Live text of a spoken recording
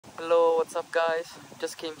what's up guys?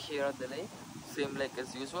 Just came here at the lake, same lake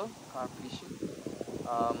as usual, carp fishing.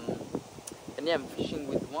 And yeah, I'm fishing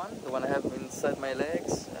with the one I have inside my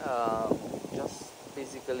legs. Just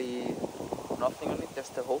basically nothing on it,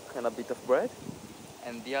 just a hook and a bit of bread.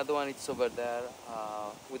 And the other one it's over there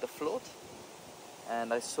with a float.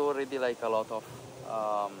 And I saw already like a lot of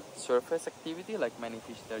surface activity, like many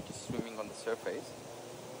fish they're just swimming on the surface.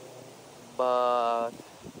 But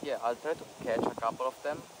yeah, I'll try to catch a couple of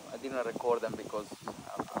them. I didn't record them because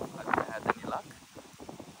I didn't have any luck.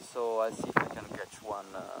 So I'll see if I can catch one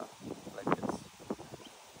like this.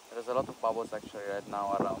 There's a lot of bubbles actually right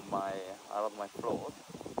now around my float.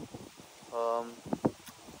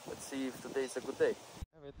 Let's see if today is a good day.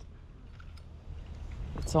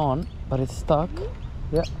 It's on, but it's stuck.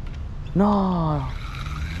 Yeah. No,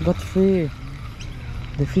 got free.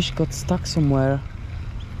 The fish got stuck somewhere.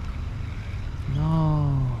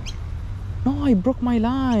 No, I broke my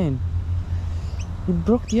line. It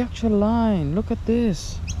broke the actual line. Look at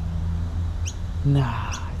this.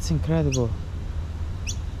 Nah, it's incredible.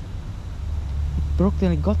 It broke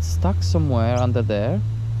and it got stuck somewhere under there.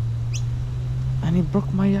 And it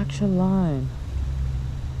broke my actual line.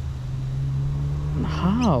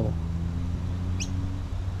 How?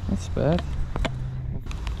 That's bad.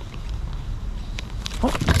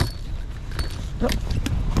 Oh. No.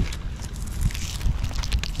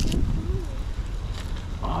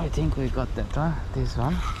 I think we got that one. This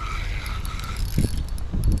one.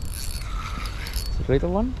 It's a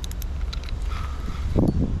little one.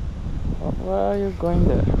 Oh, where are you going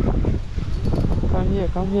there? Come here,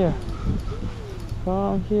 come here.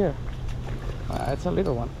 Come here. It's a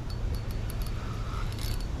little one.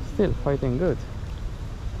 Still fighting good.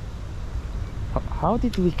 How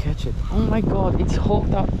did we catch it? Oh my god, it's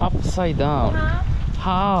hooked up upside down.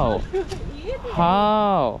 How?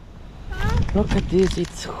 How? Look at this,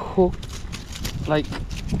 it's hooked like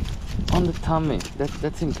on the tummy.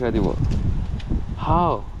 That's incredible.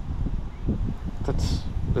 How? That's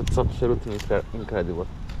absolutely incredible.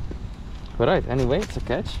 But right, anyway, it's a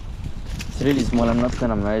catch. It's really small. I'm not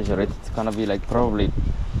gonna measure it. It's gonna be like probably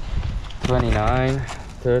 29,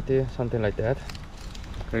 30, something like that.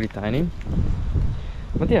 Really tiny.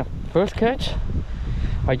 But yeah, first catch.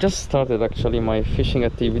 I just started actually my fishing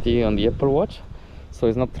activity on the Apple Watch. So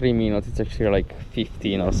it's not 3 minutes, it's actually like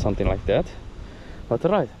 15 or something like that. But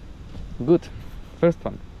alright, good. First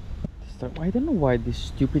one. I don't know why this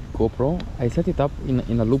stupid GoPro, I set it up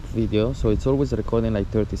in a loop video, so it's always recording like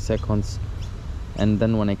 30 seconds. And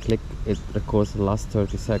then when I click, it records the last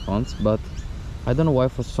 30 seconds. But I don't know why,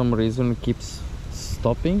 for some reason it keeps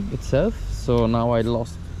stopping itself. So now I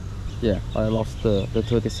lost the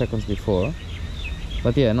 30 seconds before.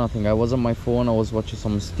 But yeah, nothing. I was on my phone, I was watching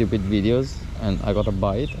some stupid videos and I got a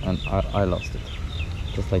bite and I lost it.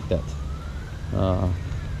 Just like that.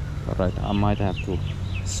 Alright, I might have to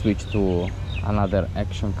switch to another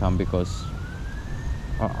action cam because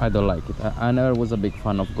I don't like it. I never was a big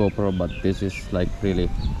fan of GoPro, but this is like really,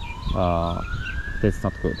 it's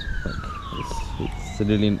not good. Like, it's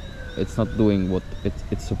really, it's not doing what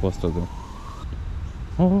it's supposed to do.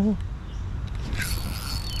 Oh.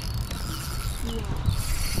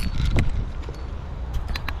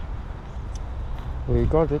 We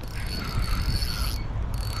got it.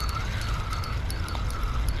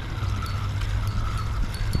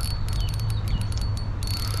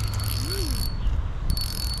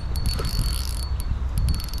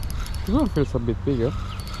 This one feels a bit bigger.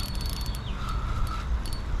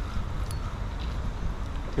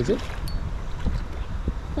 Is it?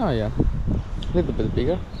 Oh yeah, a little bit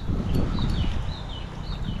bigger.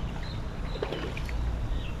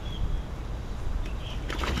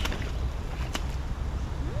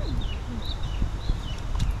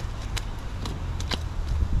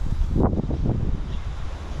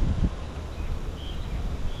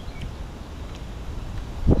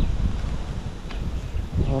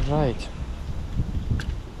 Alright,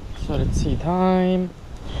 so let's see, time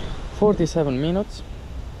 47 minutes.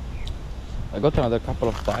 I got another couple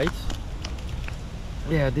of bites.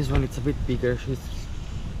 Yeah, this one it's a bit bigger. She's,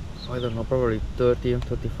 I don't know, probably 30 or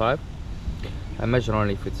 35. I measure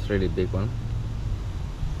only if it's really big one.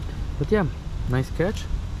 But yeah, nice catch.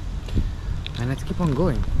 And let's keep on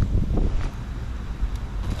going.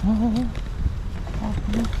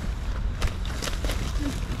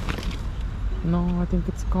 No, I think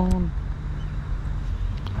it's gone.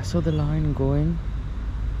 I saw the line going.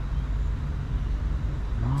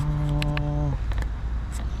 No.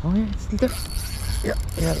 Oh yeah, it's still there.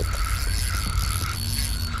 Yeah.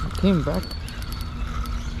 It came back.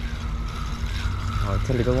 Oh, it's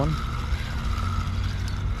a little one.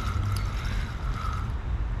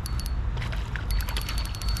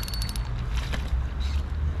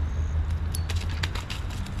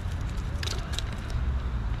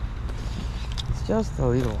 just a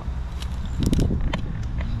little one.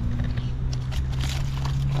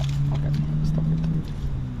 Okay, stop it.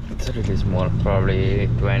 It's really small, probably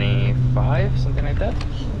 25, something like that.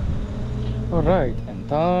 Alright, and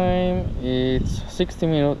time it's 60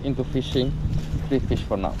 minutes into fishing. 3 fish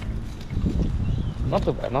for now. Not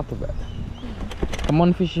too bad, not too bad. Come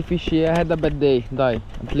on, fishy, fishy. I had a bad day. Die.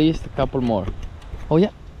 At least a couple more. Oh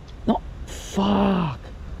yeah. No. Fuck.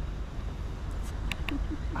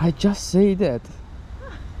 I just say that.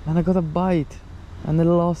 And I got a bite. And I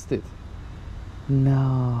lost it.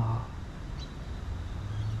 No.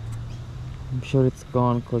 I'm sure it's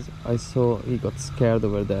gone because I saw he got scared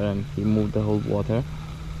over there and he moved the whole water.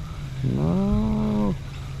 No.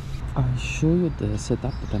 I'll show you the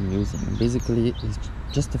setup that I'm using. Basically, it's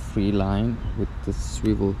just a free line with the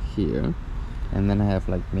swivel here, and then I have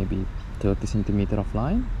like maybe 30 centimeters of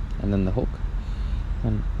line, and then the hook.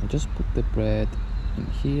 And I just put the bread in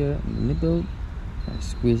here in the middle. I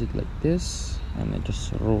squeeze it like this, and I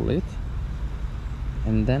just roll it.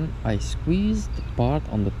 And then I squeeze the part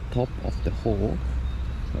on the top of the hook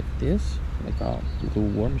like this, like a little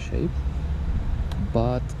worm shape.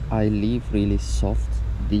 But I leave really soft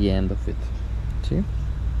the end of it, see,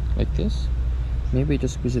 like this. Maybe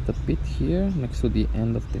just squeeze it a bit here next to the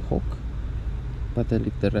end of the hook, but I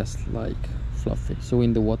leave the rest like fluffy, so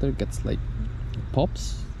in the water it gets like, it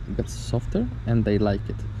pops, it gets softer, and they like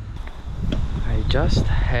it. I just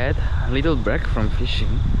had a little break from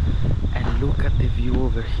fishing, and look at the view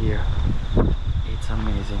over here. It's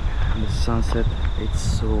amazing. And the sunset, it's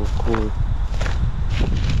so cool.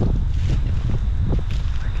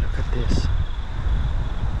 Like, look at this.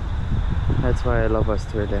 That's why I love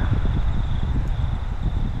Australia.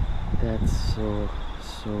 That's so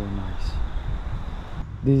nice.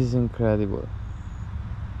 This is incredible.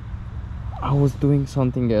 I was doing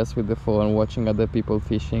something else with the phone, watching other people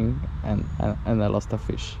fishing, and I lost a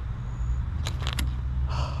fish.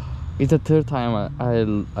 It's the third time I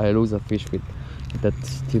lose a fish with that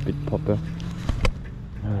stupid popper.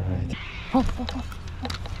 Alright. Oh.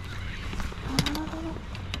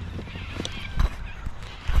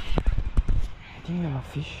 I think we have a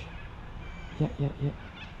fish. Yeah.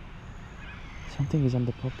 Something is on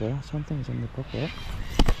the popper. Something is on the popper.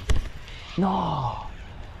 No!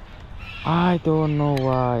 I don't know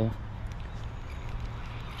why.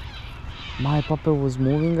 My popper was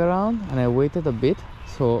moving around and I waited a bit,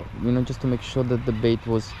 so you know, just to make sure that the bait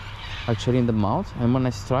was actually in the mouth. And when I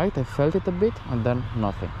striked, I felt it a bit, and then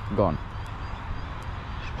nothing, gone.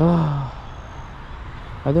 I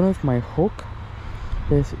don't know if my hook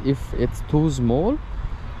is, if it's too small,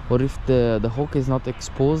 or if the hook is not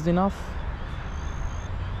exposed enough.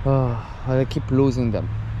 I keep losing them.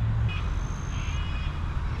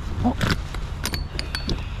 Oh.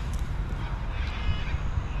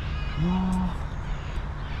 No,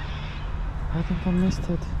 I think I missed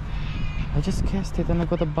it. I just cast it and I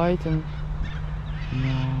got a bite, and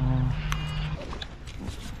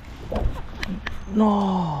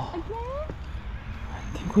no. I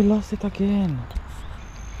think we lost it again.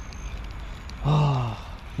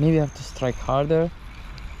 Maybe I have to strike harder.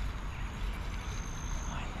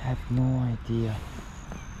 I have no idea.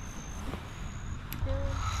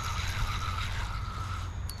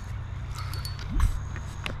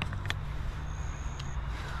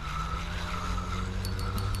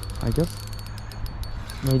 I just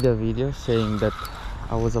made a video saying that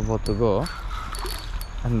I was about to go,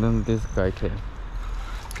 and then this guy came.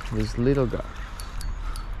 This little guy.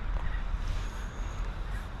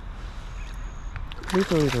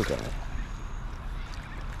 Little guy.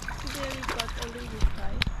 Today we got only this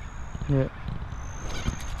guy. Yeah.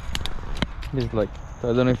 He's like,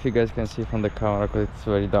 I don't know if you guys can see from the camera because it's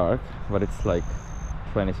very dark, but it's like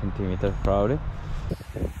 20 centimeters probably.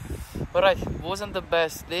 Alright, it wasn't the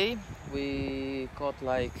best day. We caught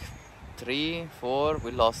like 3, 4,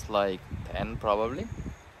 we lost like 10 probably.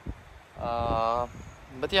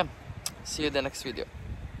 But yeah, see you in the next video.